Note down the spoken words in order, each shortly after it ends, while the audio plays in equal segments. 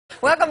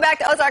Welcome back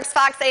to Ozarks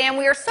Fox AM.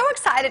 We are so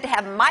excited to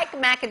have Mike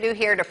Mcadoo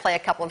here to play a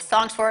couple of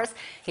songs for us.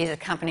 He's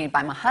accompanied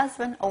by my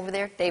husband over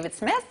there, David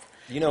Smith.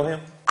 You know him?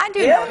 I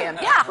do know him.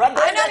 Yeah, right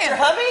there, I know that's him. your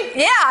hubby?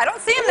 Yeah, I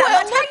don't see him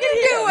that much. How you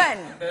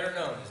doing? Better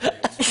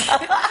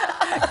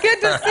known.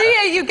 Good to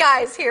see you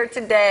guys here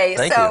today.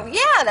 Thank so, you.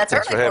 yeah, that's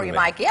Thanks early for you, me.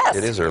 Mike. Yes.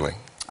 It is early.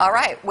 All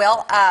right.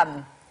 Well,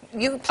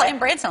 you play in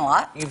Branson a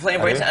lot. You play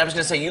in Branson? I was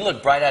going to say, you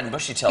look bright-eyed and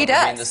bushy-tailed for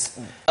being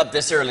up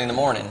this early in the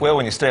morning. Well,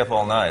 when you stay up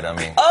all night, I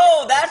mean.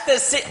 Oh, that's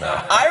the...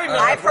 I remember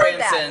I've heard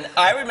Branson. that.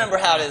 I remember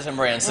how it is in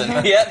Branson.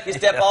 Yep, you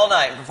stay up all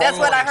night. That's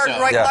what I heard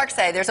show. Roy Clark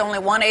say. There's only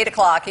one 8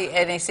 o'clock,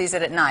 and he sees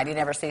it at night. He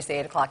never sees the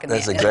 8 o'clock in the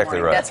morning. That's exactly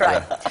right. That's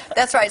right. Yeah.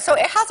 That's right. So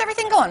how's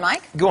everything going,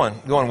 Mike? Going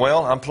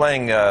well. I'm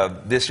playing,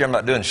 this year I'm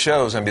not doing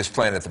shows. I'm just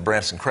playing at the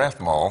Branson Craft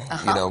Mall.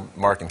 You know,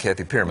 Mark and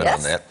Kathy Pyramid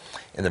on that.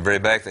 In the very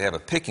back, they have a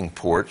picking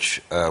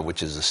porch,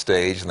 which is a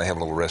stage, and they have a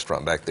little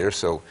restaurant back there.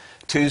 So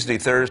Tuesday,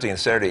 Thursday, and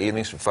Saturday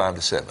evenings from 5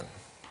 to 7.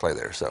 Play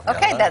there. So.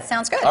 Okay, that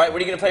sounds good. All right, what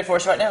are you going to play for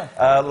us right now?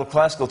 A little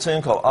classical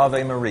tune called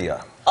Ave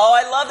Maria. Oh,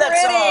 I love that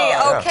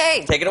song. Okay.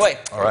 Yeah. Take it away.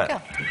 All right.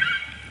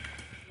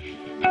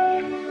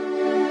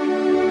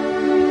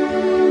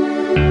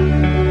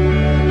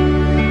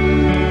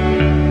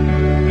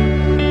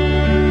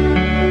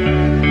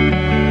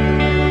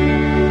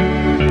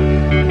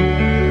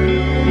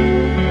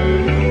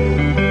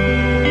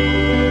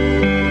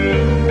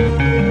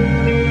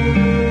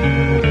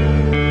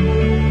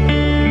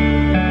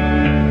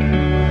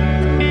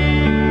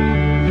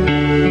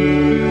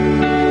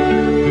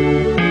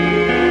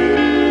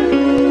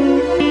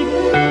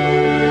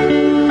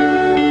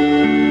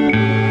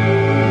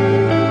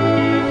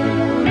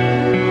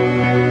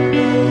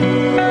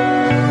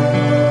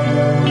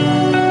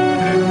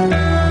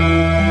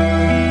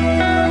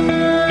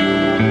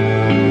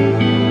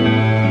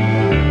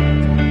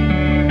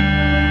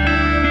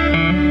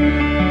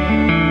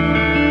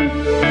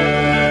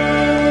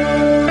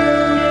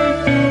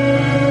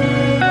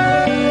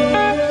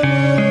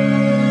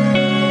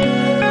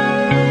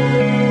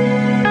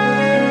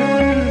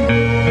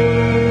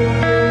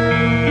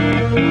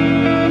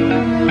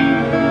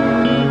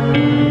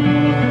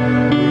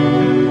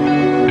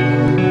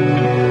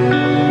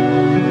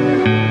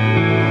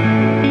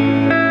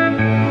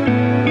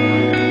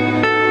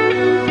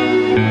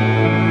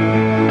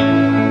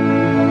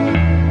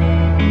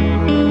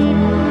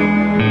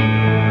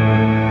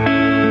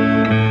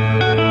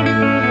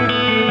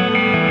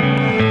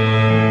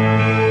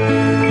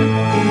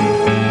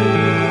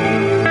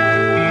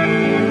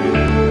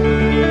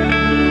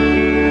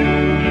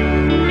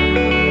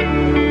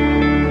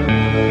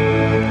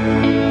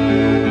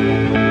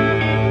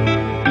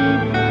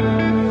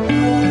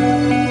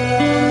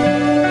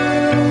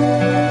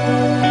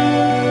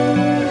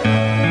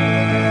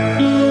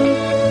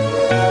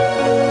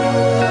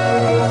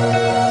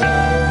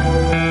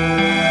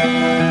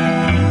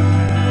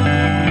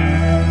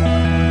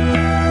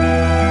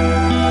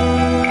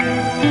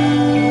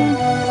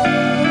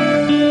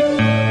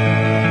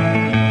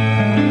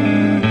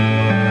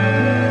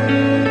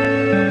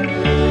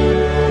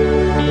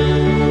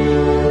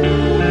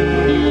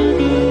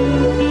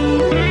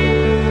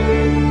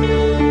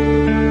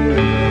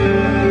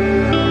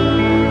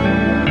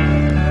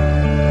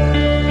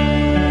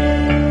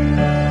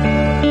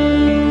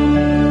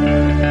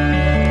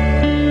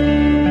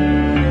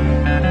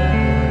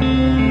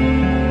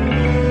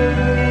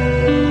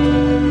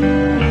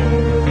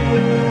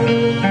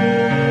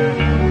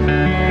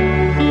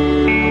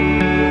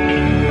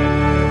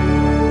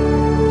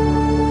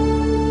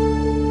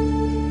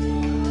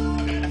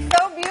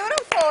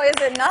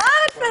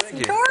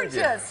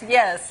 Gorgeous,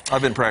 yes.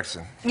 I've been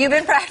practicing. You've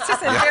been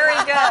practicing, very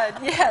good,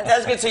 yes.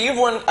 That's good. So you've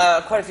won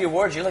quite a few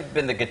awards. You've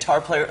been the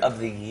Guitar Player of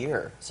the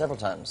Year several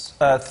times.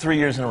 3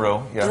 years in a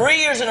row, yeah. 3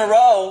 years in a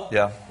row?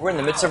 Yeah. We're in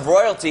the midst of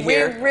royalty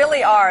here. We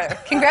really are.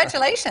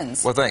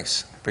 Congratulations. Well,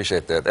 thanks.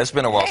 Appreciate that. That's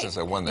been a while since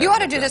I won that. You ought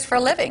to do this for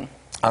a living.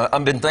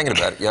 I've been thinking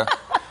about it, yeah.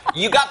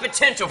 You got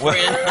potential,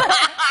 friend.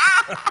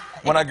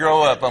 When I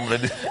grow up, I'm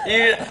going to do...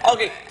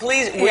 Okay,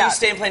 please, will you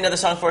stay and play another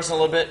song for us in a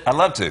little bit? I'd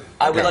love to.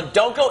 I would love.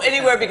 Don't go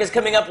anywhere, because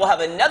coming up we'll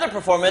have another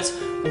performance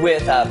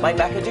with Mike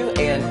Mcadoo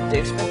and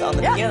Dave Smith on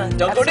the piano.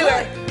 Don't go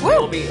anywhere.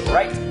 We'll be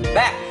right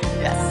back.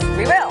 Yes,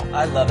 we will.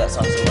 I love that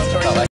song so much.